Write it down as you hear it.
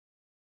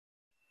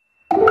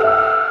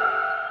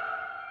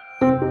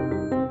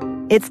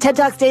It's TED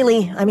Talks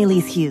Daily. I'm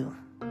Elise Hu.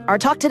 Our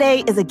talk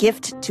today is a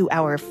gift to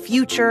our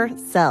future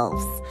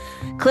selves.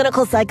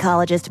 Clinical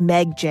psychologist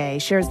Meg Jay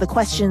shares the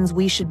questions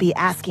we should be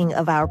asking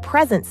of our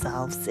present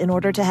selves in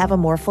order to have a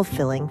more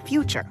fulfilling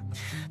future.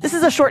 This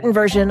is a shortened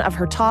version of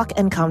her talk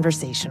and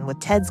conversation with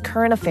TED's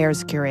current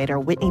affairs curator,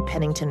 Whitney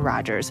Pennington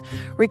Rogers,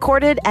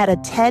 recorded at a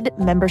TED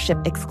membership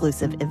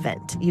exclusive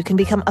event. You can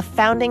become a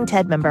founding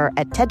TED member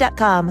at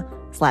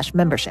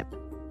TED.com/membership.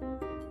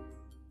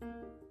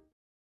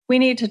 We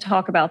need to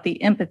talk about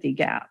the empathy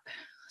gap.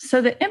 So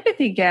the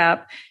empathy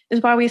gap is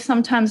why we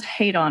sometimes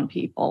hate on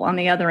people on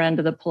the other end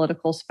of the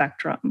political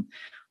spectrum.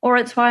 Or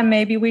it's why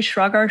maybe we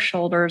shrug our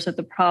shoulders at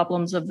the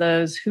problems of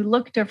those who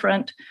look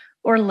different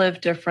or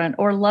live different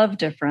or love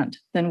different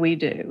than we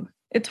do.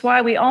 It's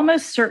why we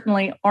almost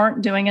certainly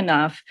aren't doing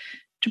enough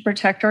to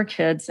protect our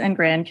kids and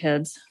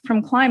grandkids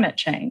from climate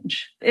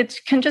change. It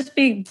can just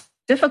be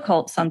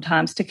difficult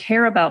sometimes to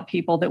care about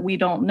people that we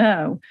don't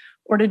know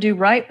or to do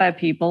right by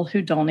people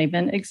who don't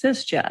even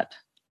exist yet.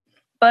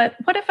 But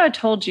what if I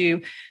told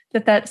you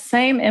that that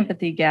same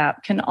empathy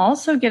gap can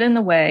also get in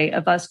the way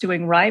of us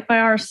doing right by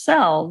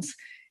ourselves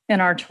in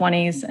our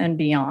 20s and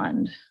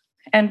beyond?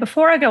 And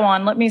before I go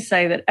on, let me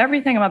say that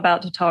everything I'm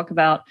about to talk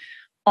about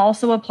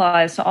also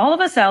applies to all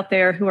of us out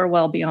there who are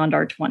well beyond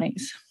our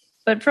 20s.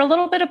 But for a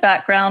little bit of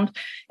background,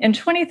 in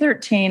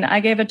 2013, I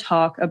gave a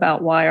talk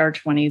about why our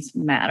 20s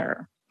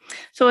matter.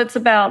 So it's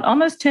about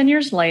almost 10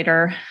 years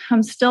later.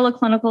 I'm still a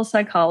clinical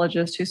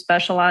psychologist who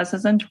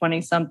specializes in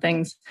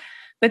 20-somethings.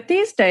 But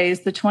these days,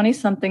 the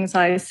 20-somethings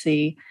I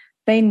see,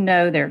 they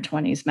know their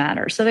 20s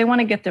matter. So they want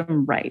to get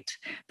them right.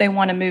 They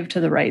want to move to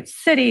the right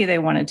city. They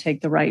want to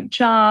take the right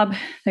job.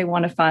 They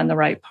want to find the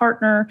right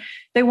partner.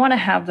 They want to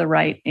have the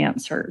right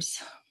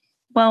answers.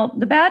 Well,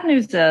 the bad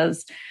news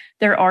is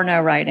there are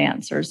no right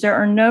answers. There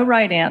are no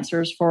right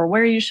answers for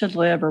where you should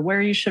live or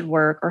where you should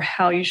work or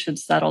how you should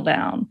settle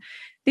down.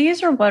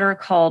 These are what are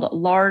called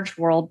large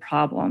world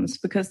problems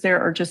because there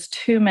are just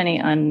too many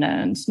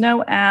unknowns.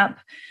 No app,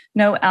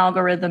 no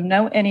algorithm,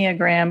 no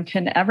Enneagram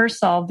can ever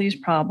solve these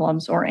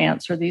problems or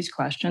answer these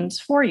questions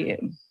for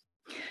you.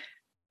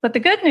 But the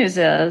good news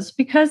is,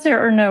 because there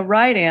are no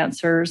right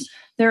answers,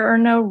 there are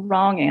no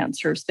wrong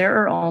answers. There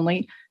are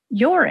only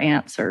your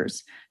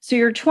answers. So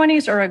your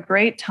 20s are a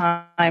great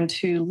time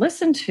to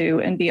listen to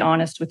and be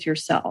honest with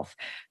yourself.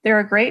 They're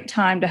a great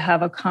time to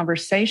have a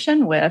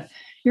conversation with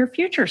your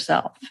future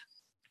self.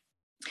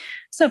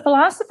 So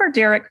philosopher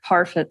Derek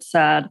Parfit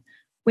said,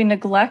 "We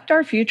neglect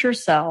our future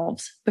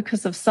selves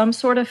because of some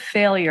sort of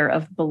failure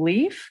of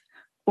belief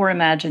or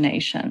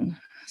imagination."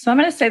 So I'm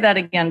going to say that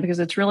again because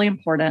it's really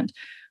important.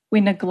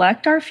 We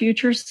neglect our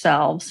future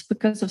selves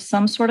because of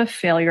some sort of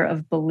failure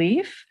of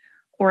belief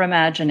or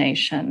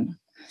imagination.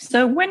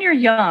 So when you're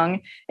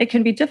young, it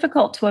can be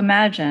difficult to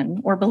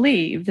imagine or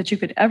believe that you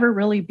could ever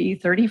really be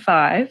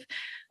 35,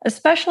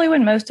 especially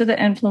when most of the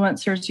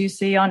influencers you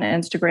see on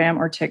Instagram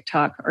or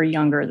TikTok are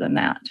younger than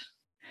that.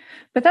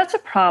 But that's a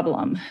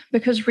problem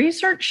because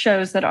research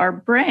shows that our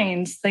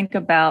brains think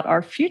about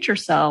our future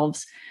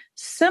selves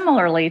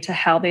similarly to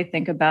how they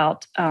think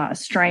about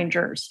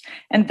strangers.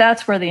 And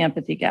that's where the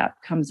empathy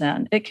gap comes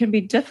in. It can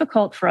be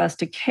difficult for us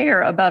to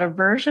care about a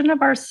version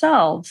of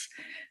ourselves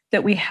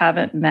that we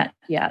haven't met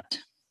yet.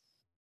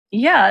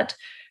 Yet,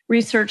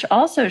 research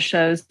also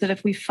shows that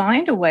if we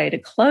find a way to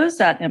close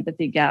that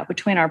empathy gap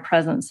between our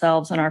present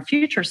selves and our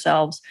future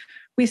selves,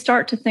 we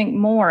start to think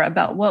more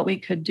about what we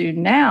could do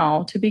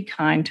now to be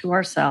kind to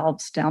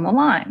ourselves down the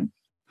line.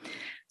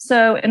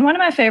 So in one of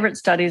my favorite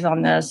studies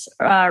on this,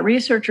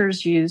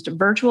 researchers used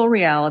virtual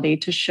reality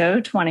to show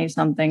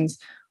 20-somethings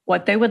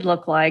what they would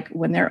look like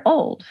when they're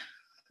old.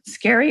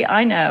 Scary,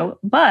 I know,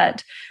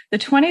 but the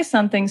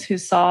 20-somethings who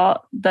saw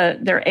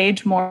their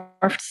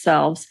age-morphed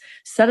selves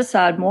set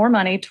aside more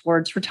money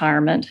towards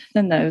retirement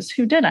than those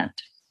who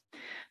didn't.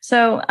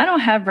 So I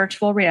don't have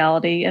virtual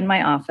reality in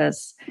my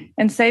office,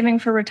 and saving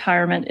for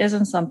retirement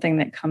isn't something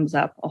that comes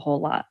up a whole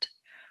lot.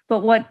 But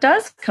what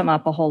does come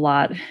up a whole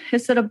lot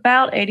is that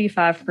about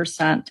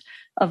 85%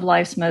 of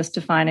life's most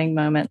defining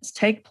moments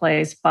take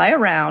place by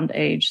around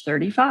age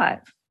 35.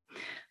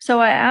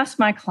 So I ask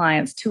my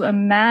clients to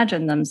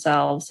imagine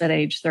themselves at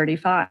age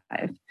 35,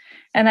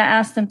 and I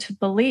ask them to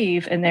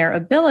believe in their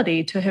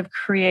ability to have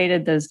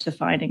created those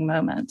defining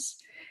moments.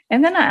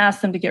 And then I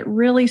ask them to get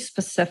really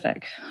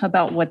specific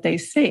about what they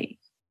see.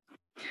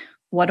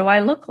 What do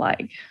I look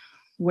like?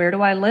 Where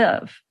do I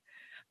live?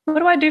 What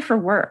do I do for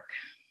work?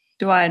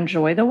 Do I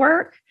enjoy the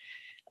work?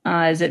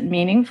 Is it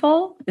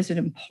meaningful? Is it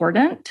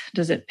important?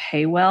 Does it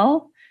pay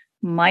well?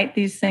 Might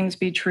these things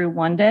be true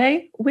one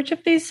day? Which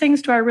of these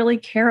things do I really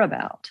care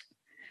about?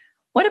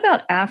 What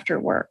about after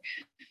work?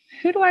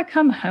 Who do I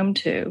come home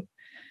to?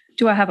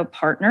 Do I have a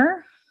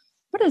partner?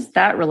 What does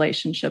that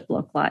relationship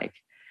look like?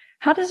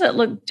 How does it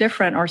look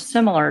different or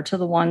similar to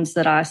the ones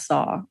that I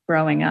saw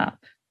growing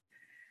up?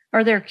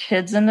 Are there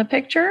kids in the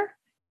picture?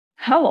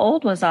 How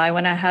old was I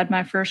when I had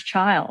my first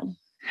child?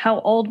 How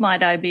old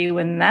might I be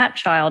when that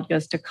child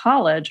goes to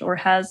college or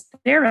has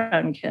their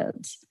own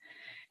kids?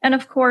 And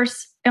of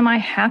course, am I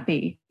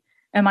happy?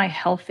 Am I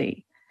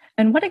healthy?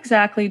 And what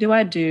exactly do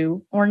I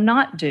do or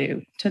not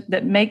do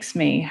that makes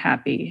me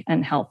happy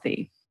and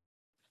healthy?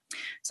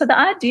 So the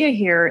idea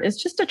here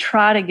is just to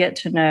try to get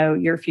to know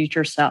your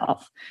future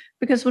self,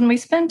 because when we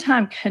spend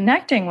time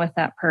connecting with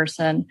that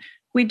person,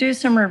 we do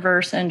some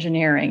reverse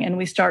engineering and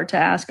we start to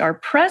ask our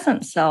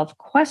present self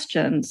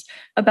questions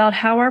about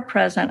how our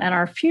present and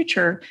our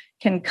future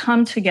can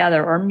come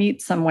together or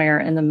meet somewhere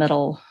in the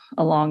middle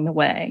along the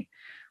way.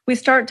 We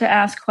start to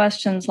ask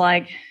questions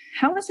like,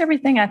 how is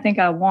everything I think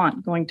I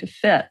want going to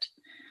fit?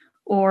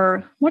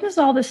 Or what does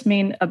all this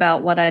mean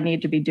about what I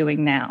need to be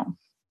doing now?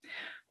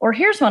 Or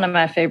here's one of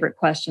my favorite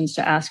questions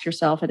to ask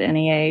yourself at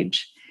any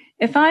age.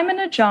 If I'm in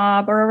a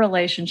job or a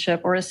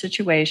relationship or a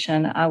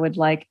situation I would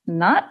like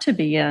not to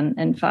be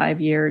in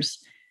 5 years,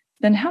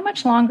 then how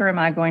much longer am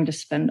I going to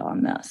spend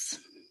on this?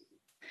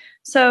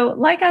 So,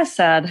 like I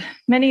said,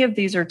 many of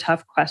these are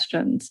tough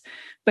questions,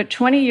 but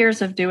 20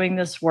 years of doing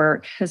this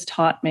work has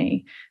taught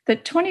me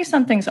that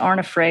 20-somethings aren't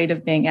afraid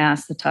of being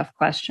asked the tough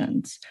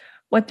questions.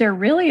 What they're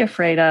really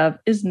afraid of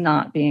is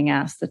not being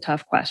asked the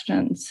tough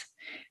questions.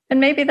 And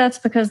maybe that's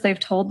because they've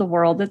told the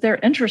world that they're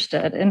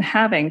interested in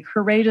having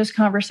courageous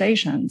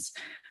conversations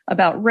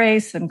about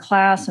race and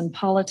class and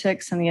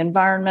politics and the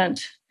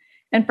environment.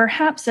 And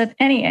perhaps at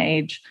any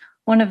age,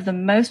 one of the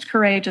most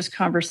courageous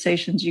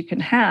conversations you can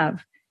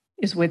have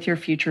is with your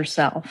future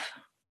self.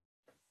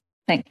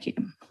 Thank you.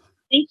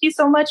 Thank you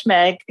so much,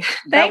 Meg.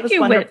 That was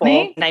wonderful.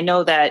 Whitney. And I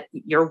know that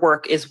your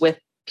work is with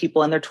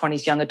people in their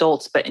 20s, young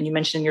adults, and you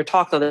mentioned in your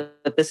talk, though,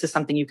 that this is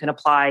something you can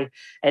apply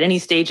at any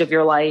stage of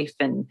your life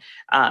and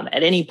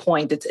at any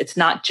point. It's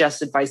not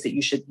just advice that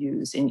you should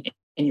use in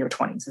your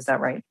 20s. Is that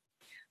right?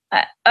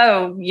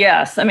 Oh,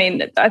 yes. I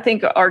mean, I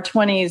think our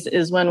 20s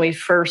is when we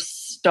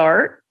first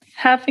start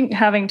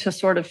having to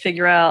sort of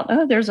figure out,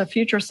 oh, there's a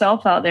future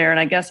self out there.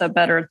 And I guess I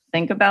better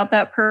think about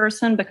that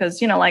person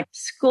because, like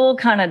school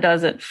kind of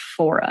does it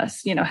for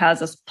us,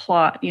 has us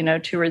plot,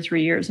 2 or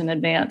 3 years in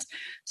advance.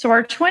 So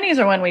our 20s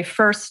are when we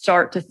first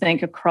start to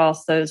think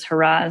across those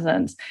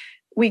horizons.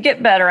 We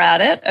get better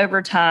at it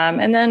over time.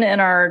 And then in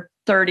our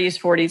 30s,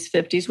 40s,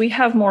 50s, we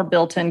have more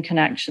built-in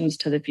connections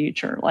to the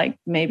future. Like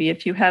maybe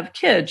if you have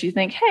kids, you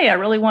think, hey, I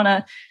really want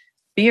to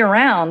be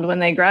around when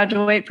they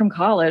graduate from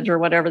college or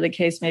whatever the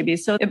case may be.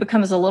 So it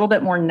becomes a little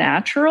bit more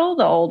natural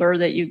the older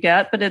that you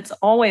get, but it's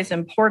always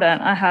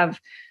important. I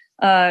have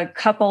a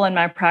couple in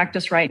my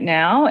practice right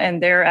now,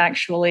 and they're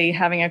actually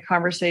having a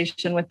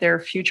conversation with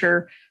their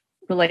future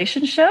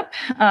relationship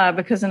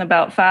because in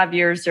about 5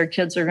 years, their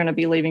kids are going to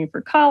be leaving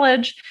for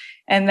college,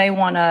 and they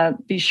want to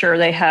be sure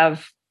they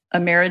have a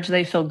marriage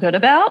they feel good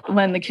about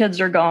when the kids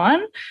are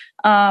gone.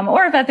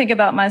 Or if I think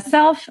about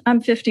myself,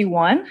 I'm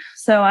 51.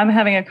 So I'm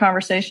having a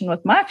conversation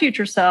with my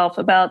future self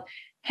about,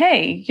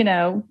 hey,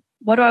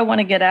 what do I want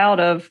to get out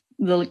of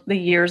the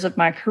years of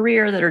my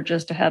career that are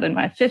just ahead in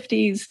my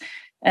 50s?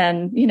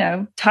 And,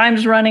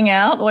 time's running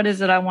out. What is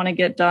it I want to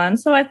get done?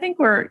 So I think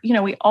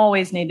we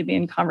always need to be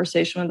in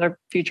conversation with our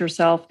future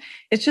self.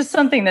 It's just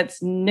something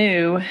that's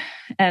new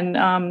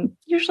and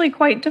usually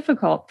quite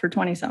difficult for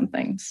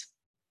 20-somethings.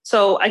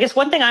 So I guess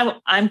one thing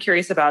I'm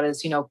curious about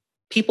is,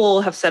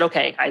 people have said,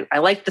 okay, I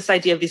like this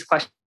idea of these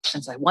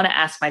questions. I want to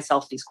ask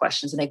myself these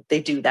questions, and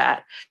they do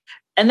that.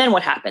 And then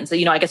what happens? So,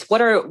 I guess what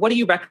do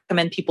you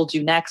recommend people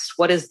do next?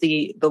 What is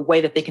the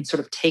way that they can sort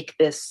of take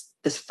this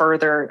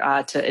further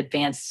to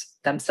advance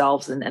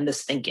themselves and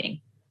this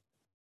thinking?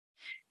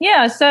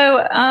 Yeah.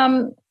 So,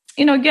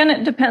 again,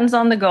 it depends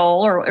on the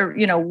goal or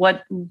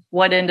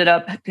what ended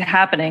up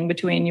happening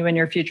between you and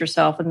your future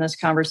self in this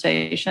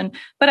conversation.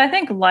 But I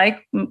think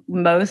like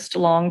most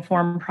long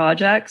form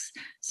projects,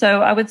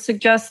 so I would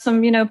suggest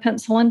some,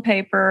 pencil and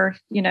paper,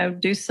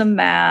 do some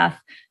math,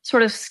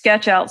 sort of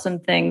sketch out some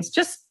things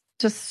just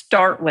to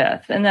start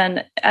with. And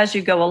then as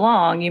you go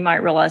along, you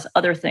might realize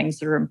other things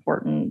that are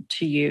important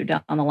to you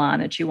down the line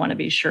that you want to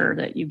be sure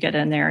that you get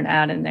in there and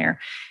add in there.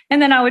 And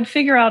then I would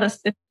figure out,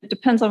 it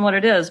depends on what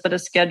it is, but a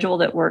schedule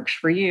that works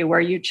for you where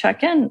you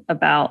check in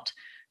about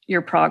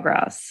your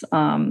progress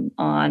on,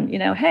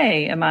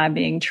 hey, am I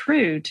being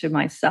true to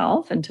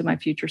myself and to my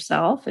future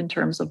self in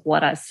terms of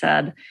what I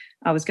said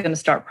I was going to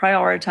start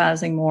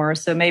prioritizing more?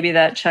 So maybe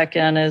that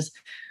check-in is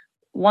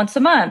once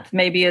a month.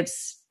 Maybe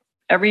it's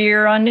every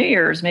year on New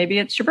Year's. Maybe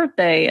it's your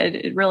birthday.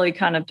 It really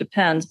kind of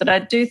depends. But I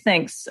do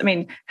think,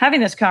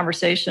 having this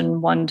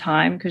conversation one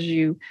time because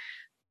you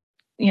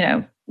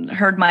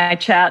heard my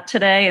chat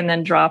today and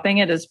then dropping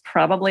it is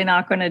probably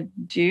not going to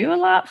do a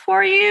lot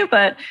for you.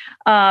 But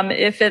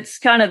if it's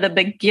kind of the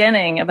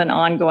beginning of an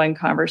ongoing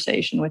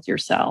conversation with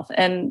yourself,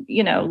 and,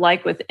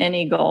 like with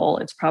any goal,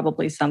 it's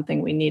probably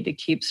something we need to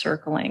keep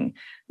circling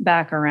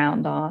back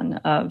around on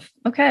of,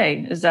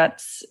 okay, is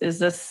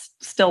this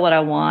still what I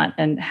want?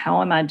 And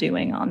how am I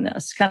doing on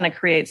this? Kind of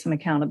create some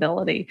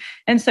accountability.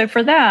 And so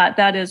for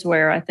that is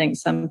where I think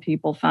some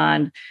people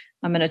find,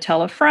 I'm going to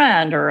tell a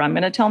friend, or I'm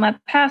going to tell my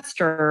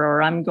pastor,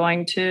 or I'm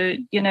going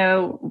to,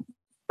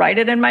 write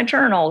it in my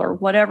journal, or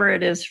whatever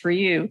it is for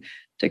you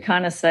to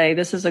kind of say,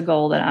 this is a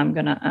goal that I'm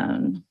going to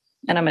own,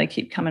 and I'm going to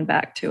keep coming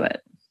back to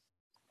it.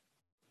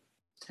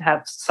 To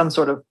have some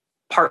sort of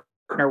partner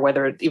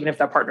whether even if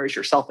that partner is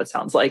yourself, it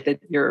sounds like that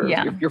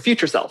your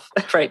future self,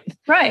 right?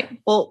 Right.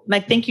 Well,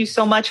 Meg, thank you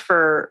so much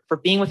for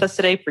being with us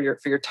today, for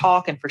your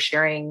talk, and for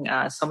sharing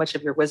so much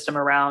of your wisdom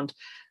around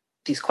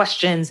these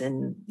questions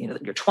and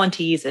your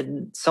 20s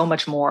and so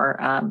much more.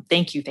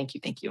 Thank you.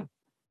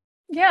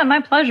 Yeah,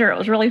 my pleasure. It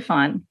was really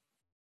fun.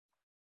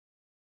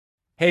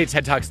 Hey,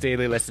 TED Talks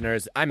Daily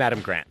listeners, I'm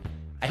Adam Grant.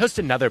 I host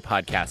another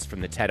podcast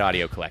from the TED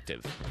Audio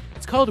Collective.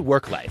 It's called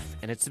Work Life,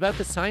 and it's about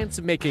the science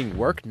of making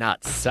work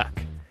not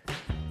suck.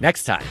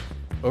 Next time,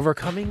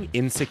 overcoming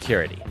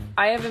insecurity.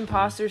 I have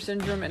imposter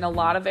syndrome in a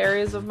lot of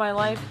areas of my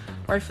life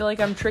where I feel like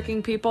I'm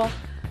tricking people,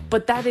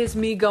 but that is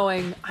me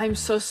going, I'm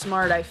so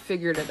smart, I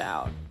figured it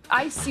out.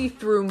 I see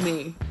through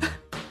me.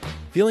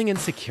 Feeling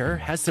insecure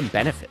has some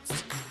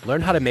benefits.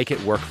 Learn how to make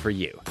it work for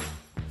you.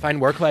 Find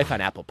Work Life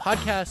on Apple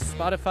Podcasts,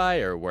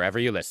 Spotify, or wherever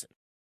you listen.